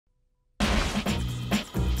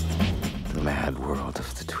mad world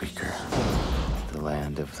of the tweaker. The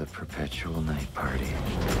land of the perpetual night party.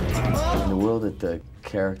 And the world that the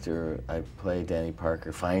character I play, Danny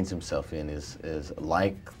Parker, finds himself in is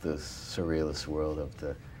like the surrealist world of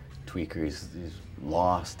the tweaker. He's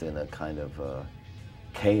lost in a kind of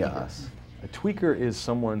chaos. A tweaker is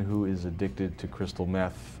someone who is addicted to crystal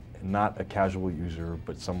meth, not a casual user,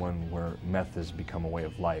 but someone where meth has become a way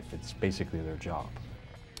of life. It's basically their job.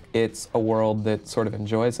 It's a world that sort of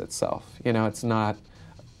enjoys itself. You know,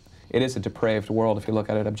 it is a depraved world if you look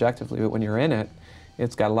at it objectively, but when you're in it,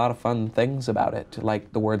 it's got a lot of fun things about it,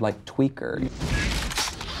 like the word like tweaker.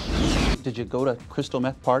 Did you go to crystal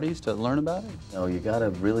meth parties to learn about it? No, you gotta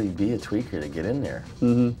really be a tweaker to get in there.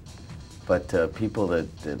 Mm-hmm. But people that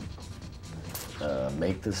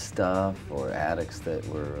make this stuff, or addicts that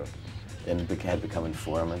were, had become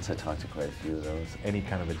informants, I talked to quite a few of those. Any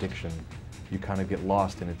kind of addiction, you kind of get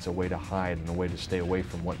lost, and it's a way to hide and a way to stay away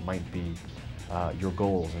from what might be your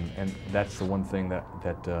goals, and that's the one thing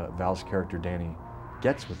that Val's character Danny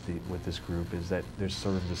gets with this group, is that there's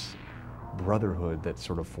sort of this brotherhood that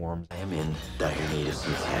sort of forms. I am in dire need of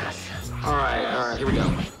some cash. All right, here we go.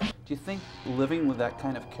 Do you think living with that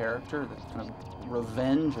kind of character, that kind of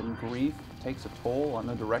revenge and grief, takes a toll on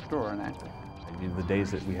a director or an actor? I mean, the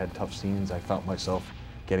days that we had tough scenes, I found myself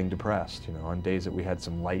getting depressed. You know, on days that we had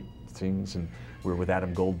some light things, and we were with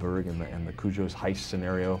Adam Goldberg and the Cujo's heist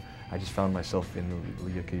scenario, I just found myself in a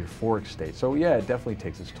euphoric state. So yeah, it definitely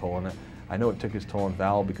takes its toll, and I know it took its toll on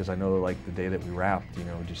Val, because I know, like, the day that we wrapped, you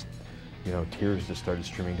know, tears just started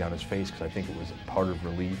streaming down his face, because I think it was part of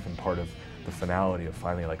relief and part of the finality of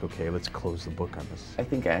finally, like, okay, let's close the book on this. I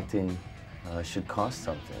think acting should cost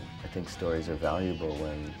something. I think stories are valuable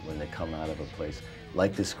when they come out of a place.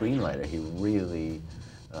 Like the screenwriter, he really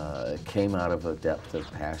came out of a depth of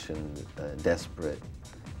passion,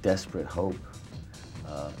 desperate hope,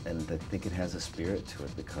 and I think it has a spirit to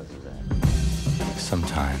it because of that.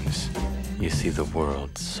 Sometimes you see the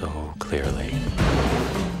world so clearly,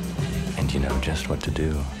 and you know just what to do,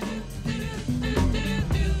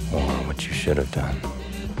 or what you should have done.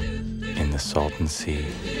 In the Salton Sea.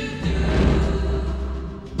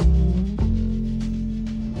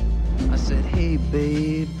 I said, hey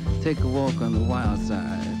babe, take a walk on the wild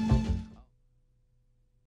side.